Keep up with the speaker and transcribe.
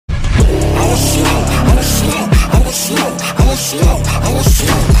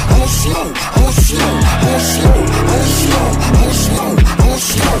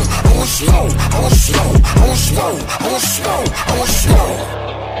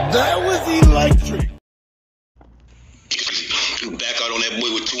That was electric. You back out on that boy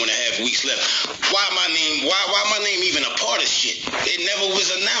with 2.5 weeks left. Why my name even a part of shit? It never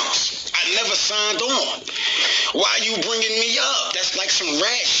was announced. I never signed on. Why you bringing me up? That's like some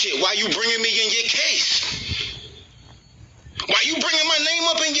rat shit. Why you bringing me in your case? Why you bringing my name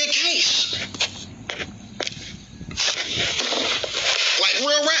up in your case? Like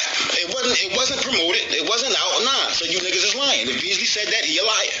real rap. It wasn't promoted. It wasn't out. Nah. So you niggas is lying. If Beasley said that, he a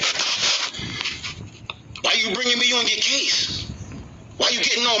liar. Why you bringing me on your case? Why you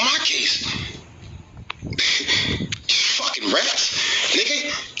getting on my case? Fucking rats,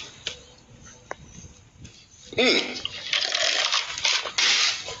 nigga.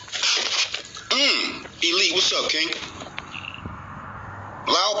 Elite, what's up, King?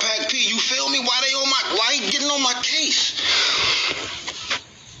 Loud Pack P, you feel me? Why you getting on my case?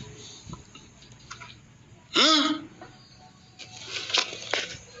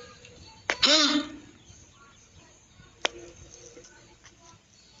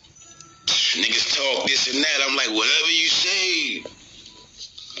 Niggas talk this and that. I'm like, whatever you say.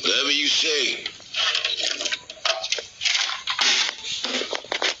 Whatever you say.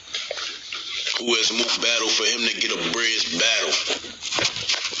 Who has Mook battle for him to get a Brizz battle?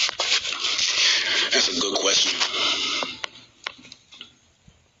 That's a good question.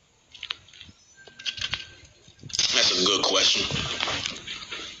 That's a good question.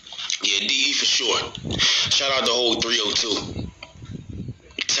 Yeah, DE for sure. Shout out the whole 302.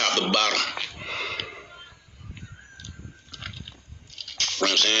 Top to bottom. You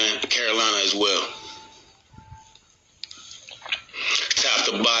know what I'm saying? Carolina as well. Top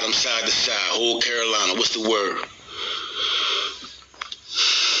to bottom, side to side, whole Carolina. What's the word?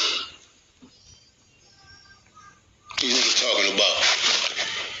 These niggas talking about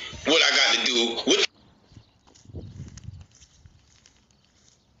what I got to do. What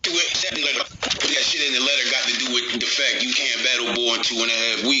that shit in the letter got to do with the fact you can't battle Boy in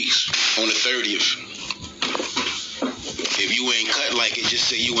 2.5 weeks on the 30th. If you ain't cut like it, just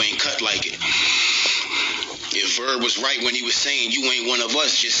say you ain't cut like it. If Verb was right when he was saying you ain't one of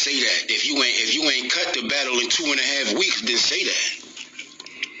us, just say that. If you ain't cut the battle in 2.5 weeks, then say that.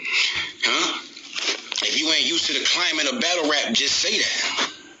 Huh? If you ain't used to the climate of battle rap, just say that.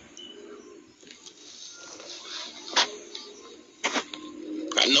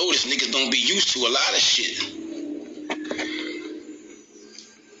 I notice niggas don't be used to a lot of shit.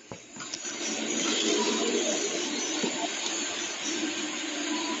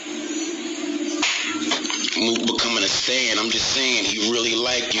 Mook becoming a stan. I'm just saying, he really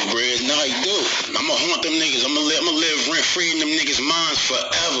like you, Brizz. No, he do. I'ma haunt them niggas. I'ma live rent free in them niggas' minds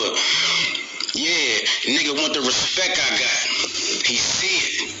forever. Yeah, nigga want the respect I got. He see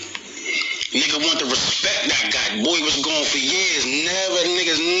it. Nigga want the respect I got. Boy was gone for years.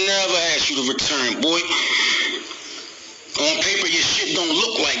 Niggas never asked you to return, boy. On paper, your shit don't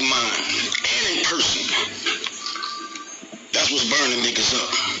look like mine. And in person. That's what's burning niggas up.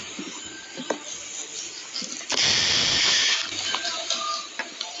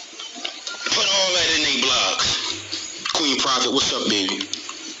 Put all that in they blogs. Queen Prophet, what's up, baby?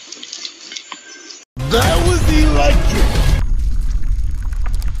 That was electric.